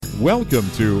Welcome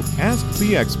to Ask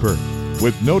the Expert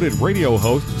with noted radio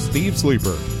host Steve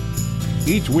Sleeper.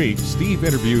 Each week, Steve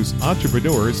interviews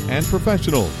entrepreneurs and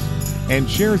professionals and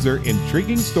shares their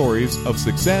intriguing stories of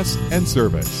success and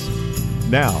service.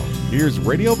 Now, here's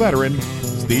radio veteran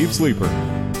Steve Sleeper.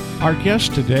 Our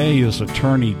guest today is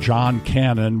attorney John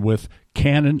Cannon with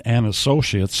Cannon and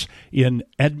Associates in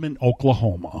Edmond,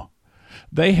 Oklahoma.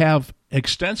 They have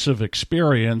extensive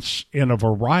experience in a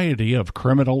variety of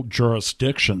criminal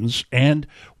jurisdictions and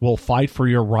will fight for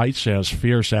your rights as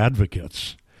fierce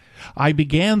advocates. I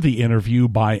began the interview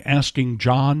by asking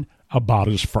John about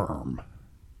his firm.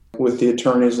 With the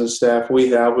attorneys and staff we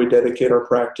dedicate our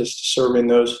practice to serving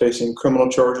those facing criminal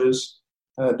charges,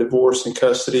 divorce and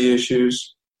custody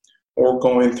issues, or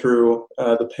going through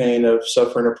the pain of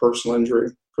suffering a personal injury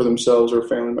for themselves or a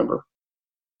family member.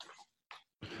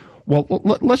 Well,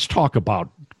 let's talk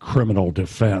about criminal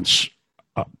defense.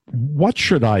 What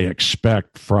should I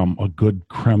expect from a good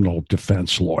criminal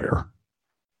defense lawyer?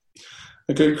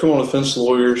 A good criminal defense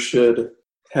lawyer should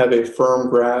have a firm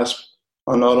grasp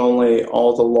on not only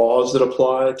all the laws that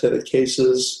apply to the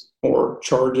cases or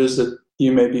charges that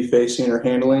you may be facing or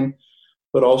handling,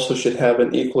 but also should have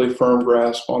an equally firm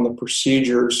grasp on the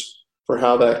procedures for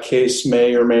how that case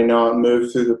may or may not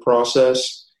move through the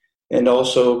process, and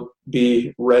also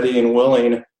be ready and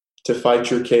willing to fight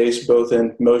your case both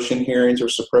in motion hearings or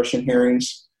suppression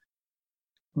hearings,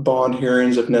 bond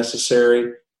hearings if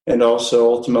necessary, and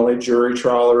also ultimately jury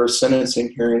trial or a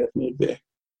sentencing hearing if need be.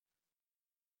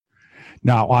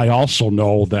 Now, I also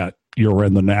know that you're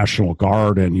in the National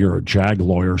Guard and you're a JAG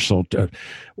lawyer, so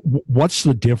what's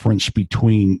the difference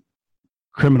between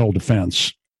criminal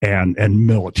defense and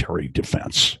military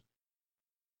defense?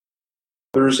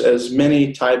 There's as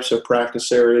many types of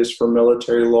practice areas for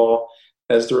military law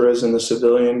as there is in the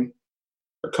civilian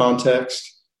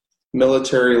context.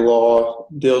 Military law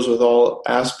deals with all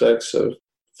aspects of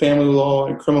family law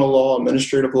and criminal law,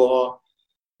 administrative law.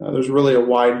 There's really a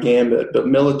wide gambit, but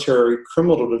military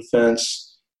criminal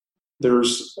defense,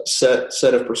 there's a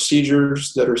set of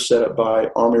procedures that are set up by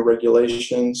Army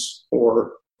regulations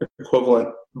or equivalent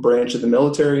branch of the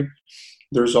military.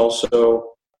 There's also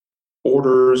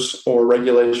orders or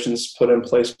regulations put in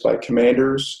place by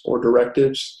commanders or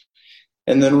directives.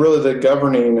 And then really the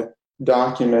governing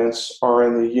documents are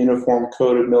in the Uniform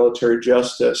Code of Military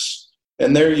Justice.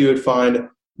 And there you would find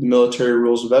the military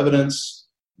rules of evidence,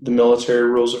 the military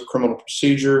rules of criminal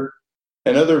procedure,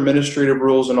 and other administrative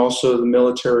rules, and also the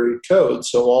military code.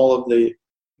 So all of the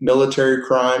military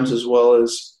crimes as well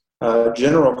as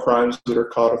general crimes that are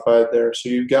codified there. So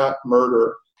you've got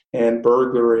murder and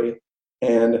burglary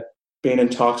and being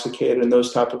intoxicated and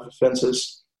those type of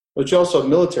offenses, but you also have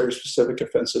military-specific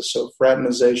offenses, so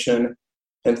fraternization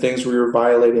and things where you're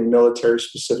violating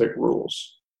military-specific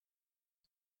rules.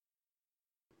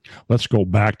 Let's go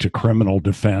back to criminal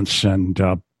defense, and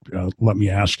let me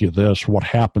ask you this. What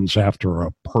happens after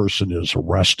a person is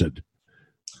arrested?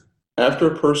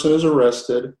 After a person is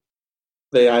arrested,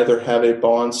 they either have a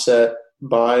bond set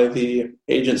by the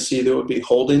agency that would be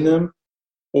holding them,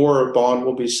 or a bond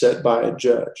will be set by a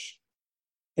judge.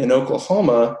 In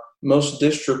Oklahoma, most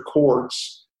district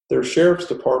courts, their sheriff's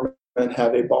department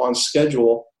have a bond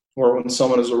schedule where when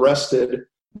someone is arrested,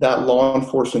 that law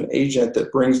enforcement agent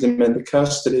that brings them into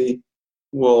custody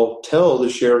will tell the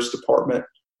sheriff's department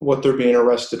what they're being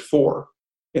arrested for.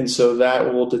 And so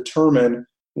that will determine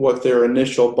what their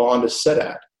initial bond is set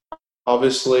at.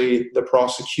 Obviously, the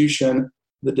prosecution,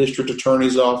 the district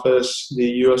attorney's office, the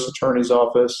U.S. attorney's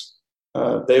office,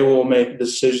 they will make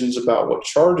decisions about what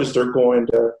charges they're going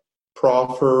to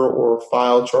proffer or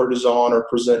file charges on or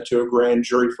present to a grand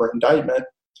jury for indictment.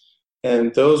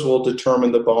 And those will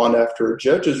determine the bond after a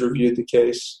judge has reviewed the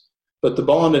case. But the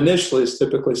bond initially is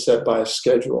typically set by a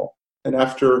schedule. And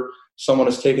after someone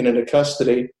is taken into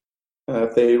custody,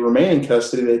 if they remain in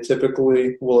custody, they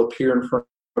typically will appear in front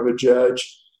of a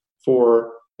judge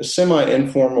for a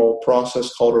semi-informal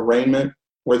process called arraignment,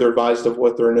 where they're advised of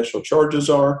what their initial charges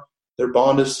are. Their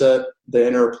bond is set, they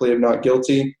enter a plea of not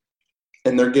guilty,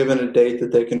 and they're given a date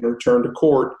that they can return to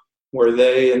court where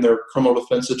they and their criminal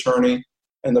defense attorney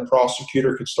and the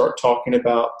prosecutor could start talking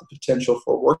about the potential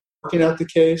for working out the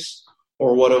case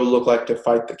or what it would look like to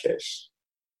fight the case.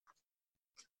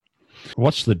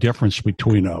 What's the difference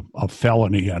between a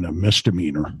felony and a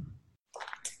misdemeanor?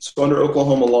 So under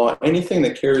Oklahoma law, anything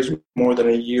that carries more than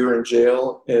a year in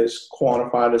jail is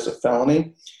quantified as a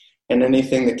felony, and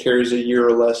anything that carries a year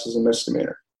or less is a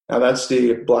misdemeanor. Now, that's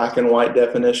the black and white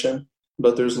definition,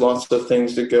 but there's lots of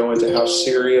things that go into how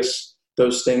serious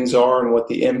those things are and what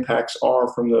the impacts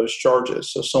are from those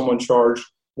charges. So someone charged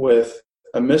with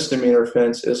a misdemeanor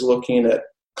offense is looking at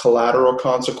collateral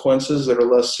consequences that are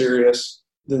less serious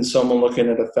than someone looking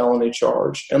at a felony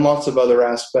charge, and lots of other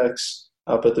aspects.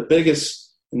 But the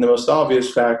biggest and the most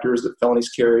obvious factor is that felonies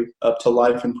carry up to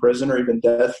life in prison or even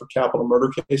death for capital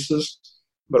murder cases,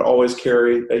 but always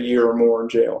carry a year or more in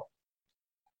jail.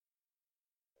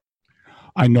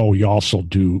 I know you also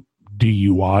do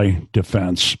DUI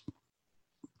defense.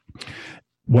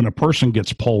 When a person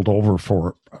gets pulled over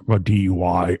for a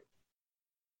DUI,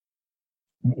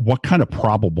 what kind of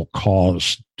probable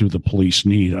cause do the police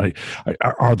need?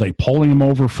 Are they pulling them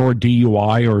over for a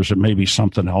DUI, or is it maybe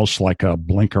something else like a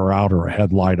blinker out or a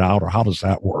headlight out, or how does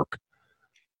that work?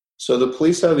 So the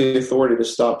police have the authority to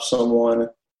stop someone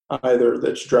either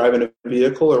that's driving a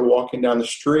vehicle or walking down the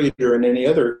street or in any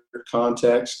other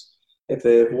context if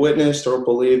they have witnessed or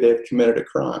believe they've committed a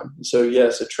crime. So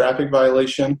yes, a traffic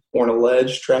violation or an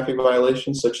alleged traffic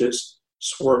violation, such as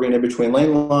swerving in between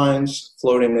lane lines,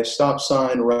 floating a stop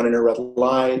sign, running a red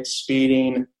light,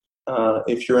 speeding,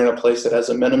 if you're in a place that has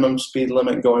a minimum speed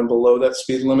limit, going below that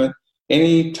speed limit,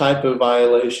 any type of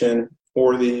violation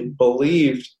or the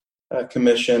believed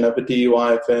commission of a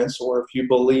DUI offense, or if you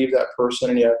believe that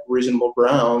person and you have reasonable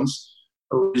grounds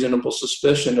or reasonable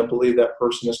suspicion to believe that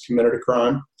person has committed a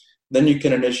crime, then you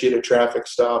can initiate a traffic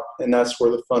stop, and that's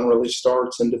where the fun really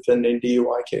starts in defending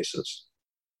DUI cases.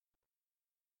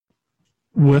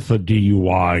 With a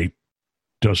DUI,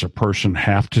 does a person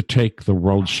have to take the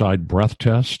roadside breath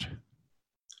test?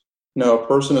 No, a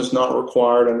person is not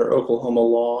required under Oklahoma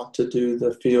law to do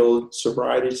the field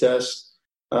sobriety test.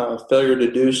 Failure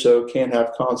to do so can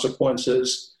have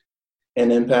consequences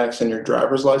and impacts in your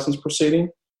driver's license proceeding,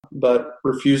 but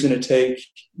refusing to take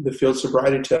the field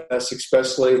sobriety test,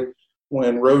 especially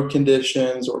when road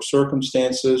conditions or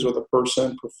circumstances or the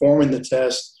person performing the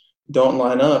test don't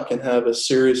line up, can have a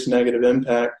serious negative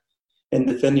impact in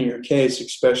defending your case,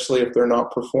 especially if they're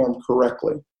not performed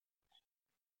correctly.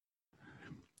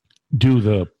 Do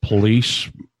the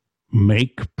police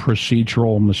make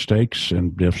procedural mistakes?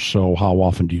 And if so, how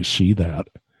often do you see that?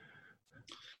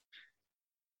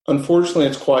 Unfortunately,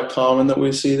 it's quite common that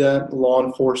we see that. Law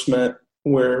enforcement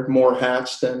wear more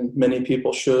hats than many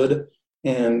people should,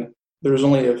 and there's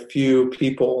only a few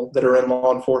people that are in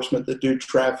law enforcement that do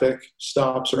traffic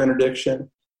stops or interdiction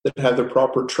that have the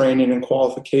proper training and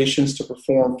qualifications to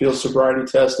perform field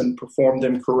sobriety tests and perform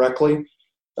them correctly.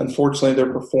 Unfortunately,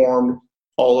 they're performed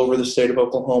all over the state of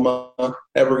Oklahoma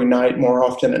every night, more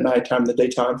often at nighttime than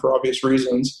daytime for obvious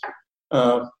reasons.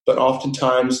 But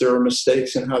oftentimes there are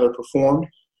mistakes in how they're performed,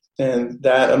 and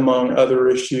that, among other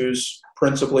issues,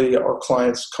 principally our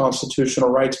clients' constitutional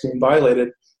rights being violated.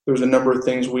 There's a number of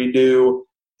things we do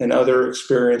and other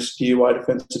experienced DUI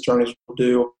defense attorneys will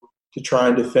do to try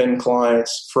and defend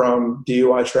clients from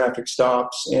DUI traffic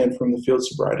stops and from the field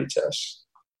sobriety tests.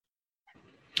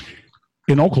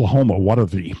 In Oklahoma, what are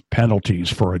the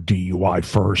penalties for a DUI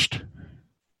first?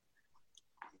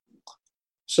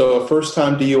 So a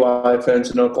first-time DUI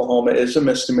offense in Oklahoma is a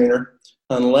misdemeanor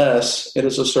unless it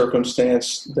is a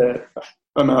circumstance that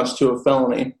amounts to a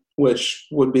felony, which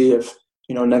would be if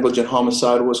negligent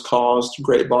homicide was caused,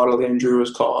 great bodily injury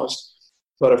was caused.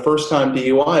 But a first-time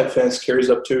DUI offense carries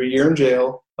up to a year in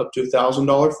jail, up to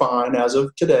 $1,000 fine as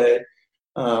of today.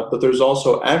 But there's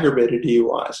also aggravated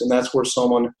DUIs, and that's where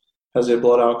someone has a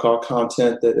blood alcohol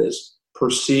content that is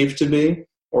perceived to be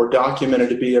or documented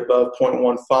to be above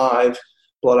 0.15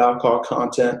 blood alcohol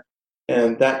content,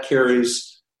 and that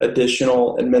carries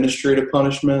additional administrative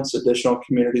punishments, additional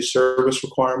community service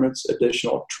requirements,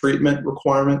 additional treatment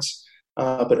requirements.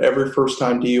 But every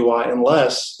first-time DUI,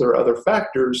 unless there are other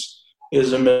factors,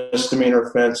 is a misdemeanor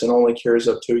offense and only carries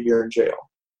up to a year in jail.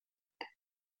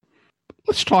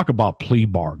 Let's talk about plea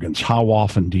bargains. How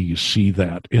often do you see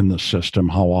that in the system?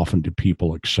 How often do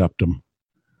people accept them?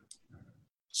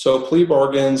 So plea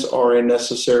bargains are a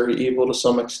necessary evil to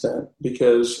some extent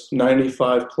because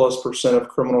 95+% of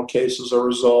criminal cases are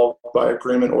resolved by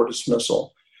agreement or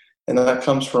dismissal. And that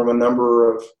comes from a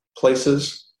number of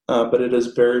places. But it is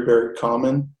very, very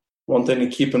common. One thing to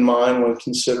keep in mind when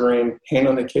considering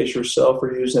handling the case yourself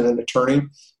or using an attorney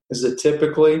is that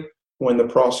typically when the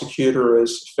prosecutor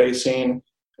is facing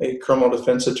a criminal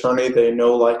defense attorney they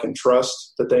know, like, and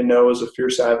trust, that they know is a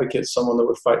fierce advocate, someone that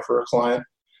would fight for a client,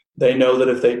 they know that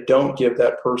if they don't give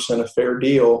that person a fair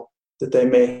deal, that they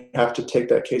may have to take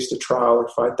that case to trial or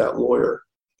fight that lawyer.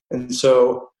 And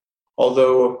so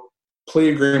although plea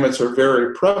agreements are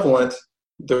very prevalent,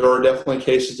 there are definitely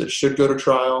cases that should go to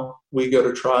trial. We go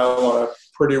to trial on a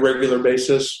pretty regular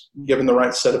basis, given the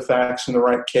right set of facts and the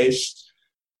right case.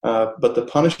 But the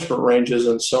punishment ranges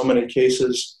in so many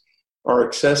cases are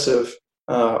excessive,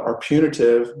 are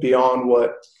punitive beyond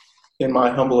what in my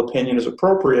humble opinion, is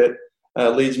appropriate,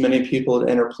 leads many people to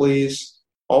enter pleas.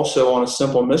 Also, on a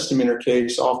simple misdemeanor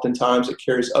case, oftentimes it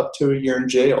carries up to a year in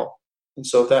jail. And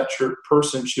so if that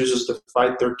person chooses to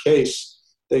fight their case,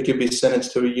 they could be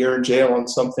sentenced to a year in jail on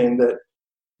something that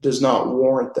does not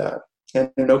warrant that. And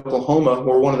in Oklahoma,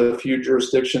 we're one of the few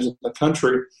jurisdictions in the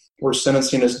country where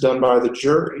sentencing is done by the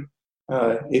jury.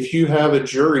 If you have a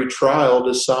jury trial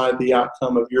decide the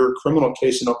outcome of your criminal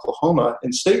case in Oklahoma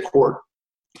in state court,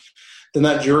 then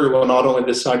that jury will not only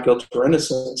decide guilt or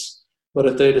innocence, but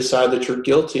if they decide that you're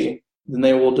guilty, then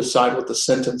they will decide what the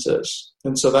sentence is.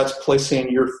 And so that's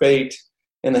placing your fate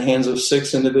in the hands of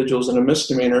 6 individuals in a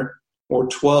misdemeanor or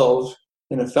 12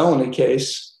 in a felony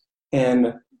case.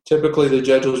 And typically the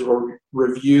judges will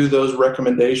review those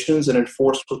recommendations and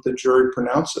enforce what the jury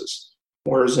pronounces.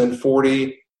 Whereas in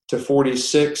 40 to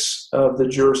 46 of the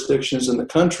jurisdictions in the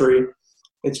country,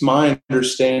 it's my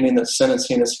understanding that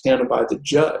sentencing is handled by the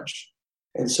judge.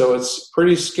 And so it's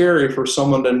pretty scary for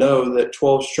someone to know that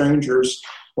 12 strangers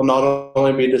will not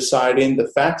only be deciding the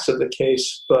facts of the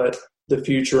case, but the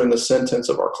future and the sentence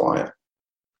of our client.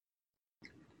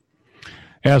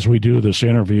 As we do this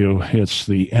interview, it's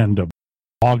the end of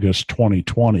August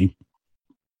 2020.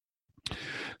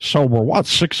 So we're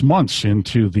 6 months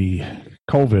into the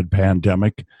COVID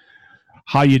pandemic.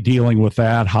 How you dealing with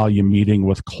that? How you meeting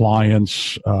with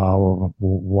clients?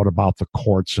 What about the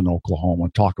courts in Oklahoma?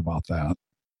 Talk about that.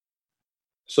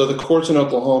 So the courts in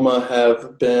Oklahoma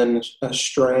have been a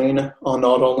strain on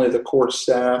not only the court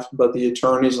staff, but the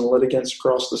attorneys and litigants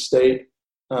across the state.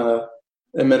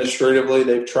 Administratively,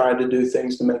 they've tried to do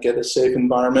things to make it a safe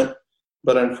environment,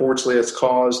 but unfortunately it's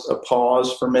caused a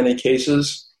pause for many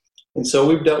cases. And so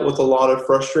we've dealt with a lot of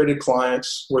frustrated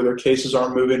clients where their cases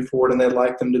aren't moving forward and they'd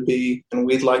like them to be, and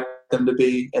we'd like them to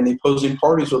be, and the opposing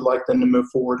parties would like them to move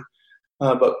forward.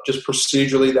 But just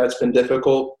procedurally, that's been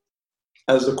difficult.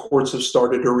 As the courts have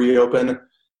started to reopen,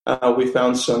 we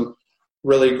found some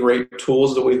really great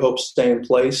tools that we hope stay in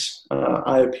place.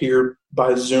 I appeared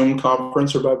by Zoom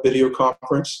conference or by video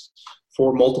conference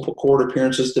for multiple court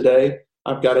appearances today.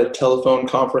 I've got a telephone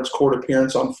conference court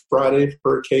appearance on Friday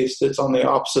for a case that's on the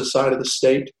opposite side of the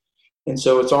state. And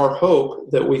so it's our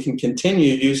hope that we can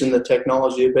continue using the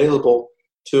technology available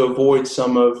to avoid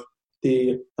some of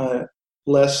the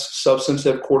less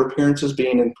substantive court appearances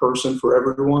being in person for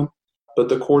everyone. But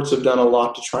the courts have done a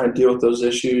lot to try and deal with those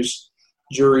issues.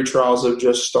 Jury trials have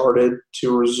just started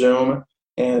to resume,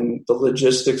 and the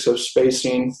logistics of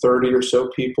spacing 30 or so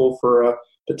people for a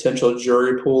potential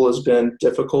jury pool has been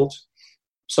difficult.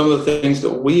 Some of the things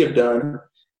that we have done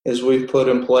is we've put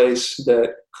in place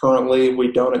that currently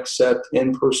we don't accept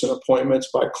in-person appointments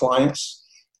by clients.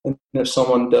 And if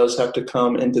someone does have to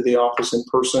come into the office in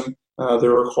person,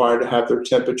 they're required to have their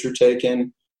temperature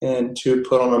taken and to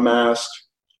put on a mask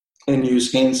and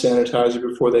use hand sanitizer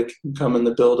before they can come in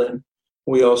the building.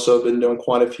 We also have been doing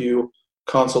quite a few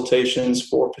consultations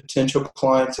for potential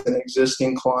clients and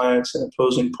existing clients and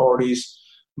opposing parties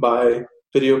by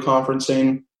video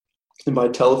conferencing and by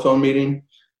telephone meeting.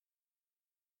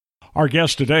 Our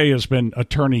guest today has been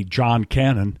attorney John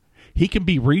Cannon. He can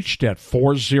be reached at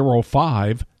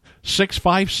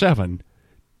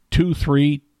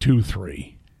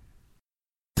 405-657-2323.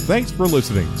 Thanks for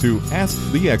listening to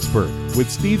Ask the Expert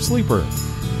with Steve Sleeper.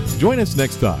 Join us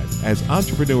next time as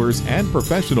entrepreneurs and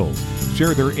professionals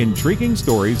share their intriguing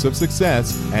stories of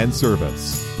success and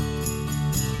service.